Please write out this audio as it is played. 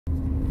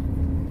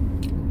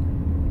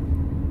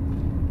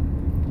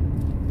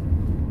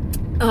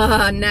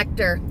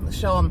nectar. Let's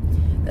show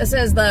them. This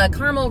is the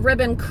Caramel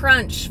Ribbon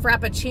Crunch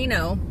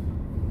Frappuccino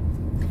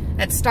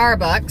at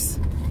Starbucks.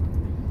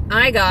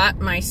 I got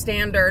my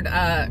standard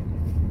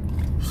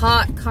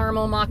hot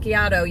caramel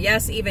macchiato.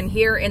 Yes, even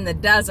here in the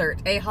desert,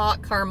 a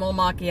hot caramel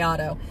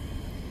macchiato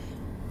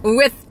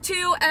with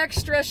 2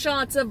 extra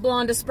shots of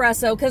blonde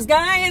espresso. Because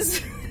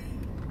guys,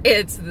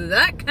 it's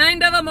that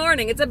kind of a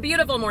morning. It's a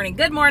beautiful morning.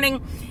 Good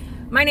morning.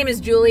 My name is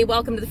Julie.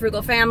 Welcome to the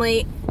Frugal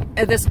Family.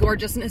 This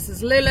gorgeousness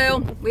is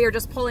Lulu. We are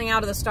just pulling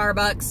out of the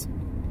Starbucks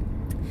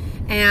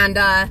and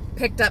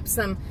picked up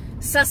some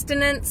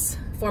sustenance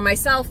for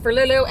myself, for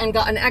Lulu, and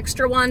got an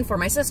extra one for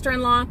my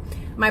sister-in-law.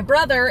 My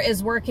brother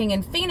is working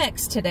in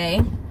Phoenix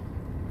today,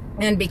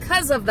 and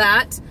because of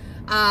that,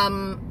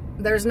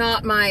 there's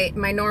not my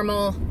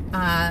normal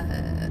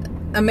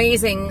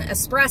amazing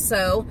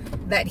espresso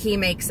that he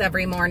makes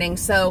every morning,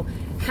 so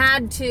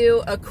had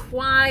to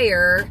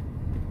acquire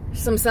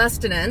some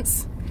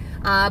sustenance.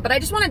 But I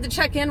just wanted to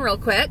check in real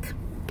quick,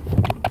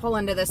 pull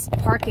into this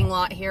parking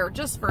lot here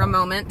just for a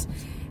moment,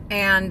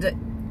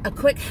 and a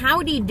quick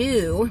howdy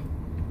do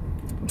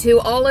to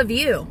all of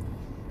you.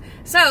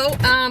 So,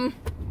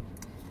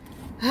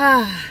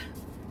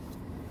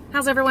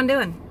 how's everyone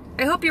doing?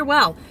 I hope you're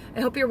well.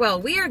 I hope you're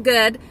well. We are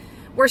good.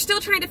 We're still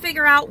trying to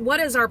figure out what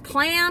is our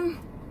plan,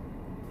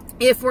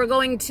 if we're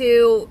going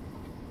to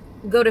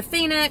go to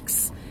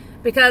Phoenix,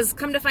 because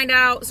come to find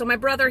out, so my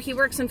brother, he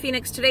works in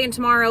Phoenix today and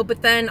tomorrow,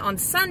 but then on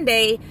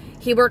Sunday,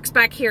 he works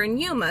back here in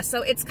Yuma.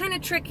 So it's kind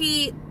of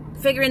tricky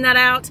figuring that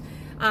out.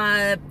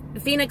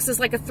 Phoenix is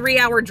like a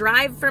 3-hour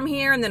drive from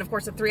here, and then of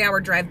course a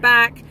 3-hour drive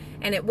back,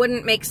 and it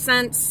wouldn't make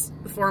sense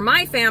for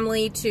my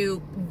family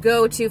to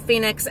go to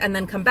Phoenix and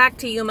then come back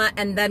to Yuma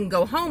and then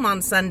go home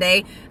on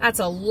Sunday. That's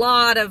a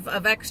lot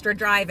of extra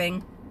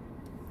driving.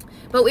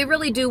 But we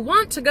really do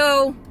want to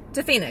go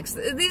to Phoenix.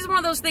 These are one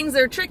of those things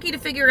that are tricky to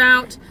figure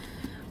out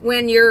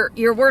when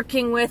you're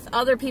working with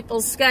other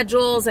people's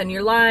schedules and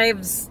your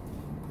lives.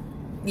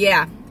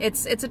 Yeah,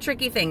 it's a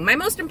tricky thing. My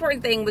most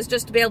important thing was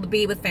just to be able to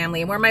be with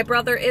family. And where my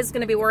brother is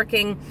going to be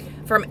working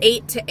from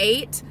 8 to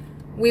 8,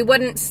 we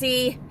wouldn't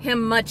see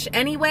him much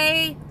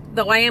anyway,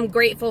 though I am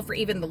grateful for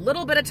even the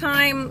little bit of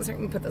time. Let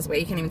me put this away,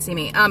 you can't even see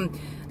me.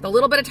 The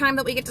little bit of time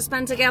that we get to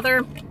spend together,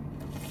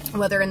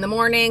 whether in the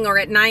morning or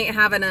at night,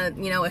 having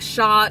a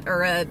shot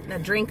or a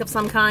drink of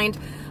some kind.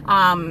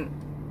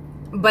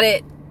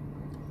 But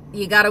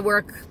you got to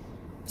work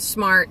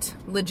smart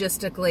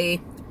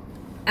logistically,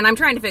 and I'm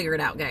trying to figure it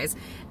out, guys.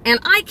 And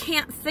I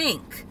can't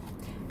think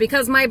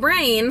because my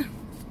brain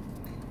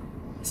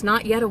is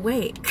not yet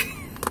awake.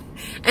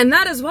 And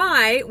that is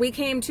why we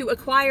came to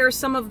acquire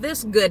some of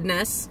this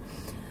goodness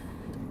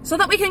so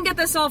that we can get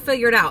this all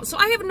figured out. So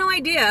I have no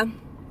idea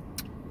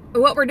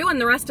what we're doing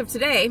the rest of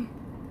today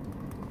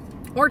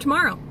or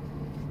tomorrow.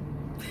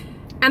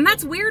 And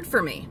that's weird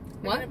for me.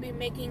 We're going to be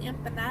making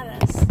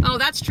empanadas. Oh,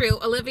 that's true.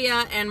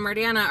 Olivia and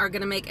Mariana are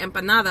going to make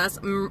empanadas.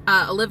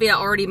 Olivia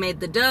already made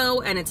the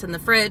dough, and it's in the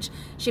fridge.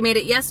 She made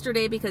it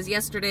yesterday because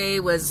yesterday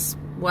was,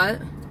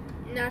 what?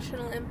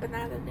 National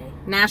Empanada Day.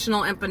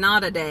 National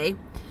Empanada Day.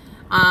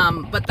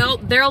 But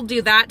they'll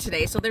do that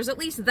today, so there's at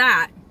least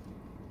that.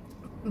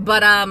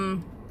 But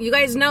you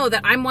guys know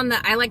that I'm one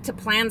that I like to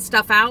plan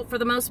stuff out for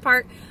the most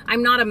part.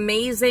 I'm not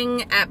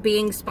amazing at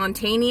being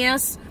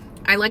spontaneous.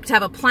 I like to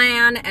have a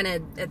plan and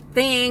a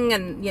thing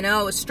and,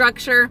 a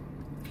structure.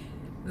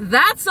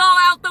 That's all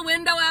out the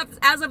window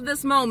as of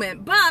this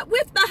moment. But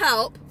with the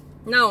help,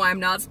 no,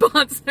 I'm not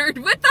sponsored,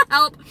 with the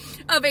help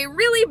of a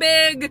really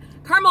big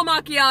caramel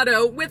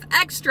macchiato with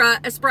extra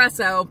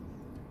espresso,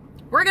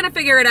 we're going to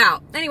figure it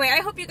out. Anyway,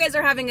 I hope you guys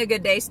are having a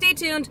good day. Stay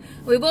tuned.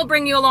 We will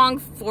bring you along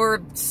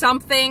for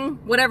something,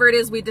 whatever it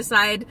is we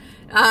decide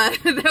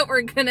that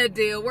we're going to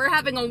do. We're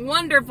having a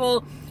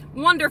wonderful,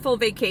 wonderful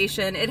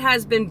vacation. It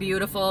has been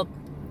beautiful.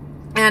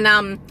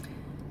 And,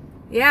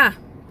 yeah.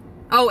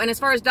 Oh, and as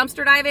far as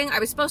dumpster diving, I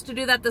was supposed to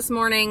do that this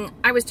morning.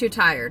 I was too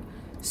tired.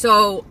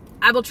 So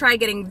I will try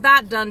getting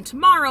that done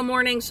tomorrow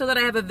morning so that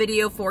I have a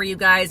video for you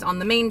guys on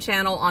the main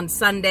channel on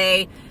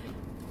Sunday.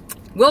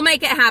 We'll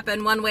make it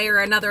happen one way or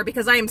another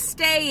because I am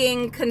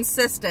staying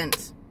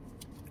consistent.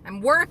 I'm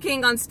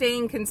working on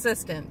staying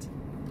consistent.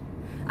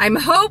 I'm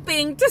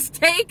hoping to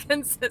stay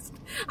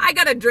consistent. I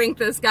gotta drink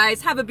this,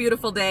 guys. Have a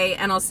beautiful day,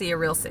 and I'll see you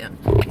real soon.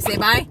 Say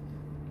bye.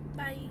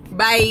 Bye.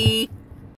 Bye.